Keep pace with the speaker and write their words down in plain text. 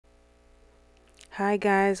Hi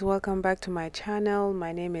guys, welcome back to my channel.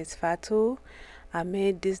 My name is Fatou. I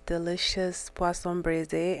made this delicious poisson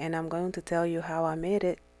braisé and I'm going to tell you how I made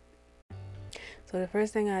it. So the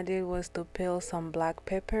first thing I did was to peel some black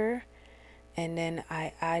pepper, and then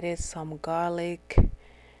I added some garlic,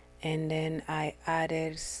 and then I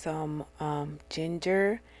added some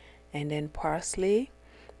ginger and then parsley.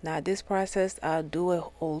 Now this process I'll do it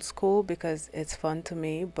old school because it's fun to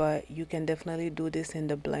me, but you can definitely do this in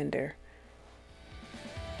the blender.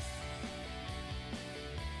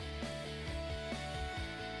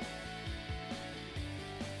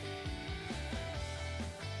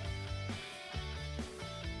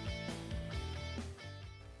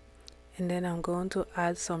 And then I'm going to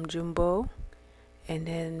add some jumbo and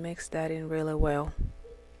then mix that in really well.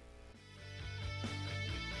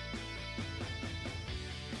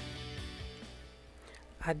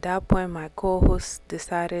 At that point, my co-host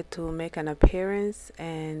decided to make an appearance,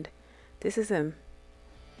 and this is him.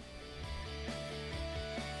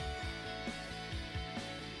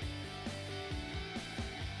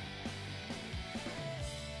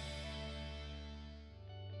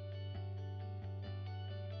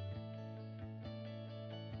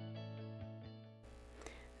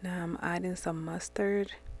 Now I'm adding some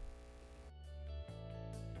mustard.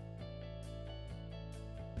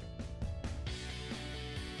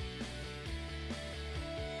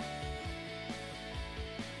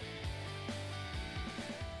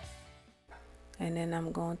 And then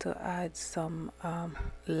I'm going to add some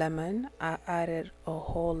lemon. I added a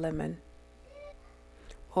whole lemon.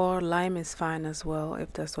 Or lime is fine as well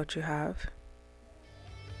if that's what you have.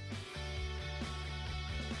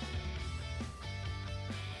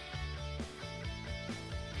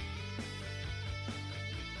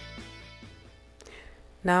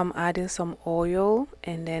 Now I'm adding some oil,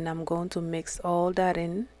 and then I'm going to mix all that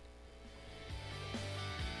in.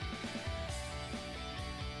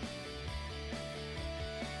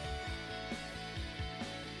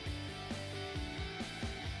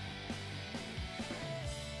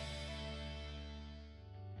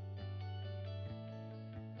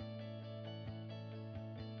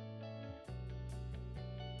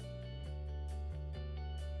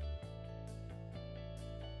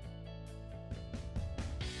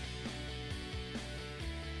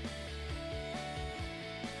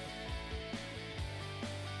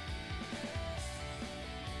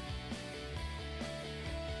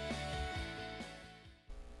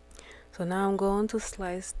 So now I'm going to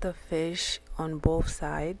slice the fish on both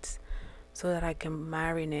sides so that I can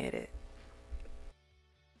marinate it.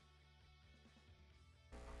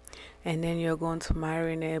 And then you're going to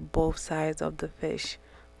marinate both sides of the fish.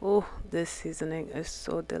 Oh, this seasoning is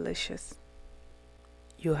so delicious.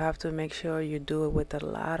 You have to make sure you do it with a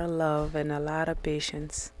lot of love and a lot of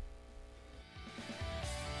patience.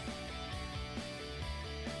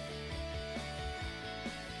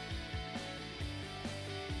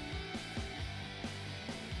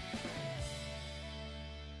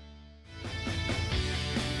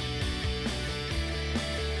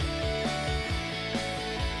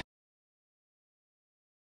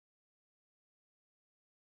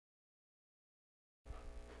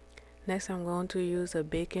 Next, I'm going to use a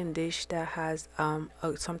baking dish that has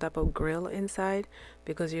some type of grill inside,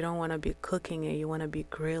 because you don't want to be cooking it, you want to be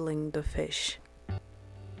grilling the fish.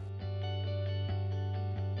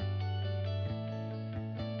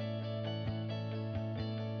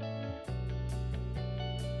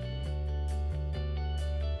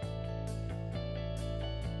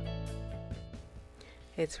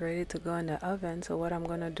 It's ready to go in the oven. So what I'm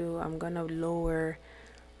gonna do, I'm gonna lower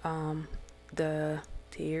the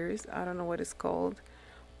tiers, I don't know what it's called,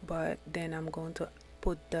 but then I'm going to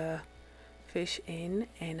put the fish in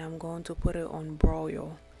and I'm going to put it on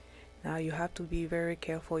broil. Now you have to be very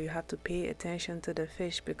careful. You have to pay attention to the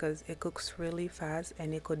fish because it cooks really fast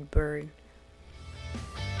and it could burn.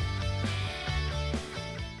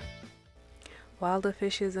 While the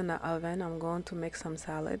fish is in the oven, I'm going to make some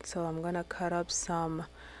salad. So I'm gonna cut up some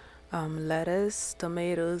lettuce,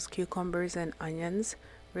 tomatoes, cucumbers, and onions.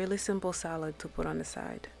 Really simple salad to put on the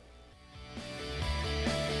side.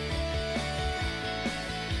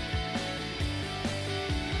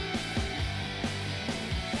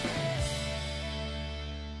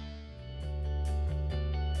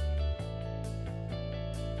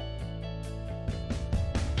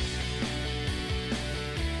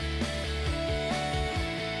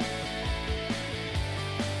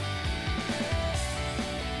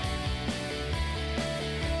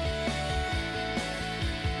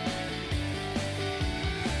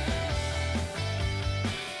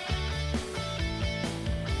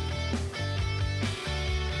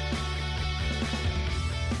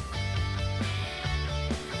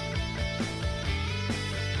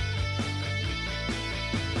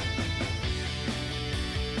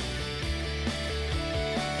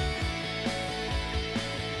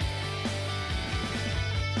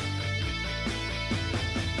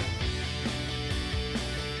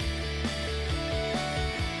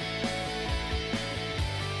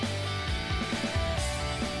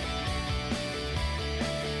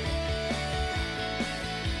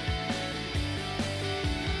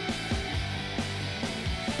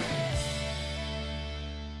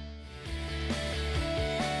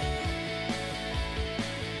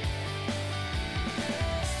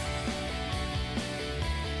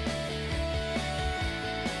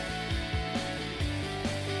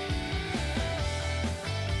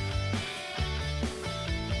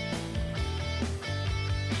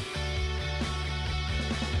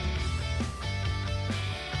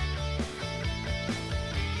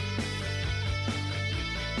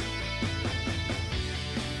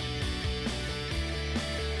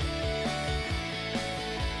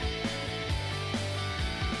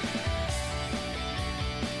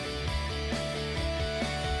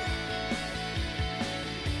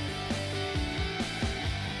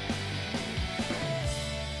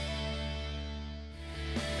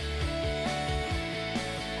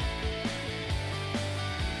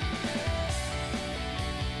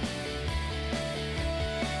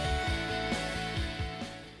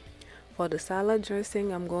 For the salad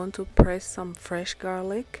dressing, I'm going to press some fresh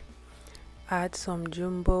garlic, add some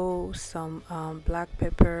jumbo, some black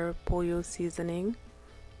pepper, pollo seasoning,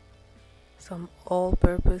 some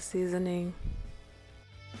all-purpose seasoning,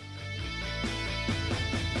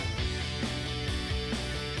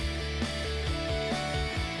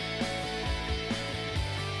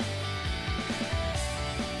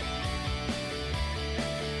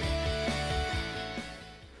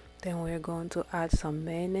 then we're going to add some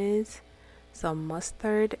mayonnaise, some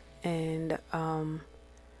mustard, and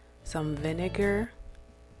some vinegar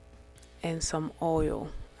and some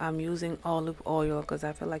oil. I'm using olive oil because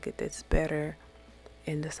I feel like it tastes better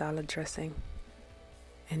in the salad dressing.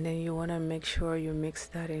 And then you want to make sure you mix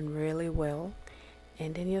that in really well,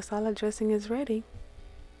 and then your salad dressing is ready.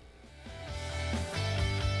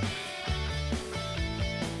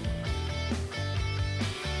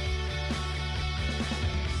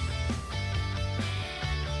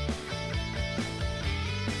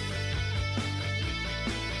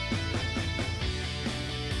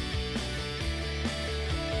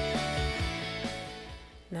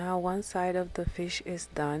 Now one side of the fish is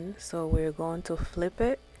done, so we're going to flip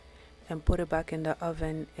it and put it back in the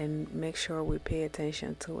oven and make sure we pay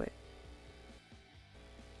attention to it.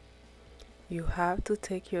 You have to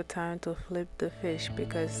take your time to flip the fish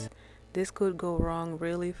because this could go wrong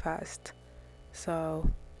really fast. So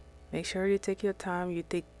make sure you take your time. You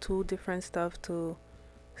take two different stuff to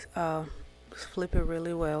flip it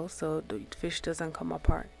really well so the fish doesn't come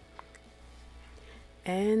apart.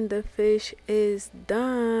 And the fish is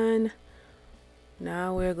done.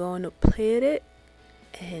 Now we're going to plate it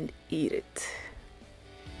and eat it.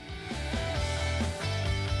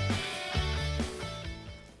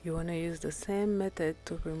 You want to use the same method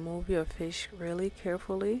to remove your fish really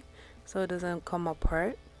carefully so it doesn't come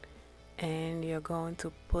apart. And you're going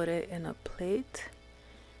to put it in a plate,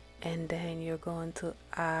 and then you're going to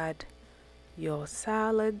add your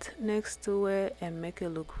salad next to it and make it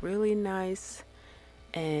look really nice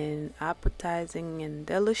and appetizing and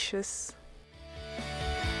delicious.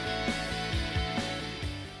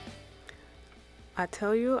 I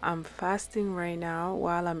tell you, I'm fasting right now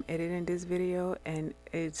while I'm editing this video, and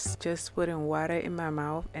it's just putting water in my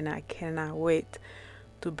mouth, and I cannot wait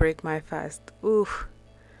to break my fast. Oof,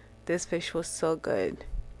 this fish was so good.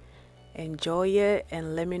 Enjoy it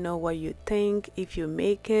and let me know what you think. If you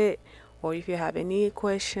make it, or if you have any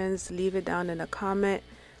questions, leave it down in the comment.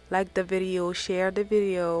 Like the video, share the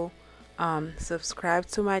video, subscribe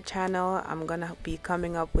to my channel. I'm gonna be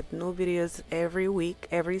coming up with new videos every week,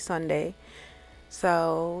 every Sunday.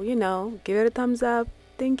 So, you know, give it a thumbs up.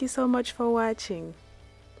 Thank you so much for watching.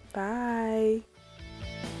 Bye.